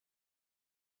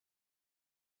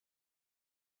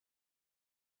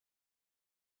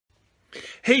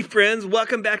Hey friends,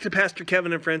 welcome back to Pastor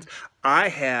Kevin and Friends. I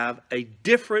have a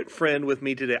different friend with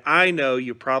me today. I know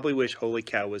you probably wish Holy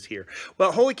Cow was here.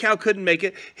 Well, Holy Cow couldn't make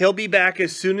it. He'll be back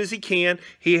as soon as he can.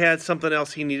 He had something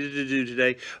else he needed to do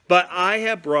today. But I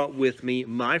have brought with me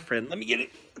my friend. Let me get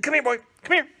it. Come here, boy.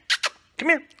 Come here. Come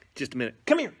here. Just a minute.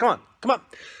 Come here. Come on. Come on.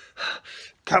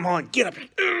 Come on. Get up here.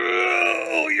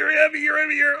 Oh, you're heavy. You're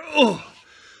heavy. Oh.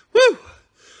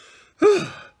 Woo.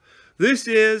 This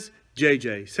is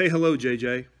JJ. Say hello,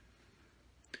 JJ.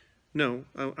 No,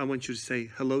 I want you to say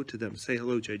hello to them. Say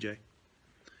hello, JJ.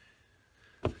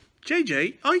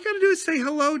 JJ, all you got to do is say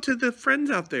hello to the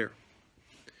friends out there.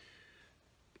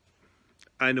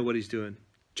 I know what he's doing.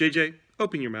 JJ,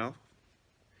 open your mouth.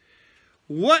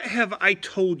 What have I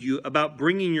told you about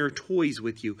bringing your toys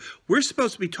with you? We're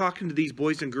supposed to be talking to these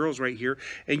boys and girls right here,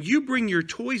 and you bring your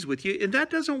toys with you, and that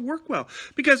doesn't work well.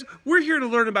 Because we're here to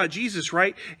learn about Jesus,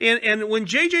 right? And when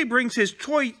JJ brings his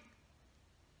toy...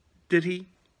 Did he?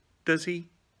 Does he?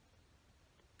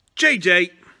 JJ...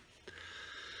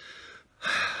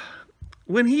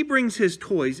 When he brings his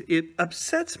toys, it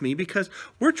upsets me because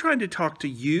we're trying to talk to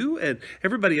you and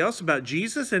everybody else about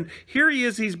Jesus, and here he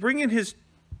is, he's bringing his...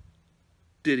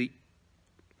 Did he?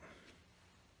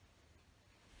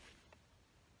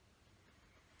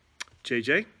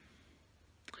 JJ,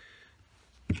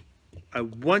 I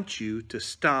want you to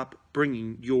stop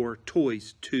bringing your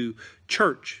toys to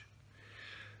church.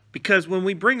 Because when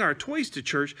we bring our toys to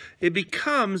church, it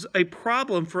becomes a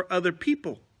problem for other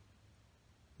people.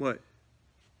 What?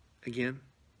 Again?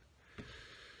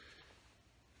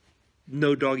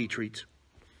 No doggy treats.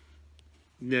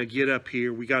 Now get up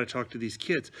here. We got to talk to these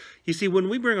kids. You see, when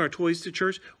we bring our toys to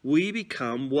church, we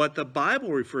become what the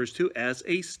Bible refers to as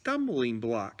a stumbling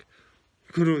block.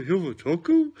 Can I have a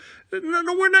taco?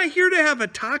 No, we're not here to have a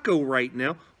taco right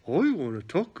now. I want a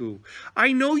taco.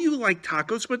 I know you like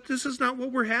tacos, but this is not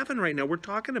what we're having right now. We're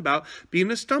talking about being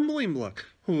a stumbling block.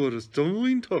 What a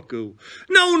stumbling taco.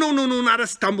 No, not a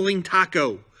stumbling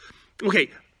taco. Okay,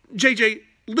 JJ,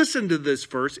 listen to this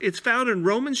verse. It's found in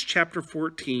Romans chapter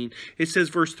 14. It says,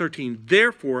 verse 13,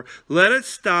 therefore, let us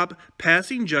stop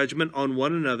passing judgment on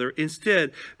one another.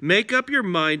 Instead, make up your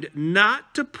mind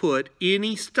not to put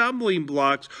any stumbling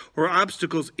blocks or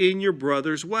obstacles in your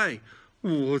brother's way.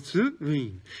 What's it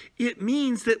mean? It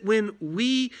means that when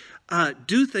we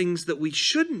do things that we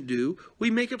shouldn't do, we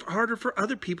make it harder for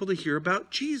other people to hear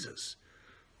about Jesus.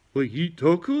 Like eat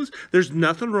tacos? There's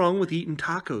nothing wrong with eating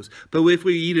tacos. But if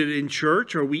we eat it in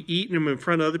church or we eat them in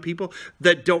front of other people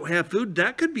that don't have food,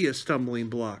 that could be a stumbling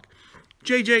block.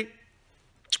 JJ,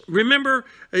 remember,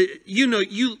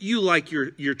 you like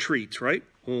your treats, right?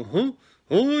 Uh-huh.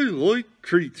 I like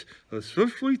treats,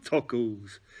 especially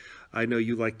tacos. I know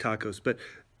you like tacos, but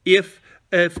if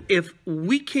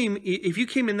you came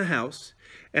in the house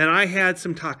and I had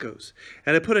some tacos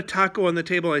and I put a taco on the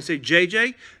table and I say,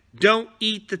 JJ, don't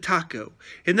eat the taco.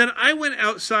 And then I went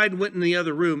outside and went in the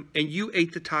other room and you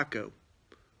ate the taco.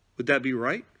 Would that be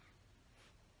right?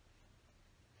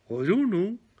 I don't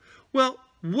know. Well,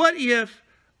 what if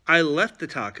I left the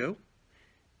taco,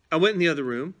 I went in the other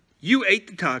room, you ate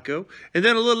the taco, and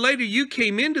then a little later you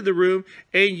came into the room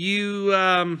and you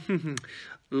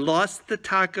lost the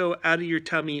taco out of your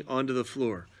tummy onto the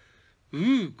floor.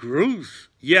 Ooh, gross.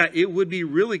 Yeah, it would be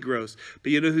really gross.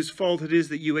 But you know whose fault it is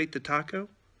that you ate the taco?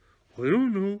 I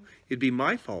don't know. It'd be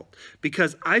my fault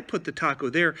because I put the taco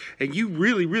there and you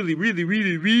really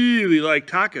like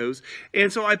tacos.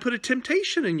 And so I put a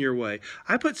temptation in your way.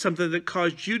 I put something that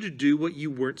caused you to do what you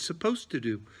weren't supposed to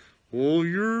do. All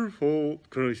your fault.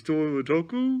 Can I still have a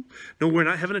taco? No, we're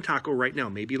not having a taco right now.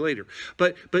 Maybe later.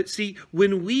 But see,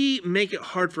 when we make it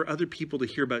hard for other people to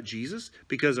hear about Jesus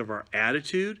because of our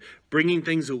attitude, bringing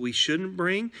things that we shouldn't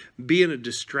bring, being a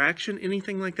distraction,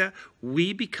 anything like that,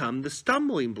 we become the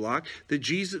stumbling block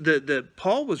that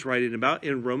Paul was writing about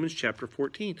in Romans chapter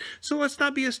 14. So let's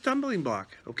not be a stumbling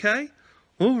block, okay?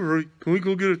 All right. Can we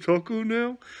go get a taco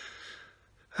now?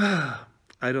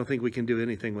 I don't think we can do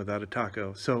anything without a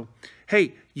taco. So,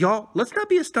 hey, y'all, let's not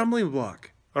be a stumbling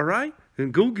block, all right?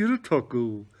 And go get a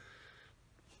taco.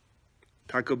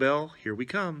 Taco Bell, here we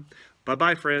come.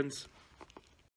 Bye-bye, friends.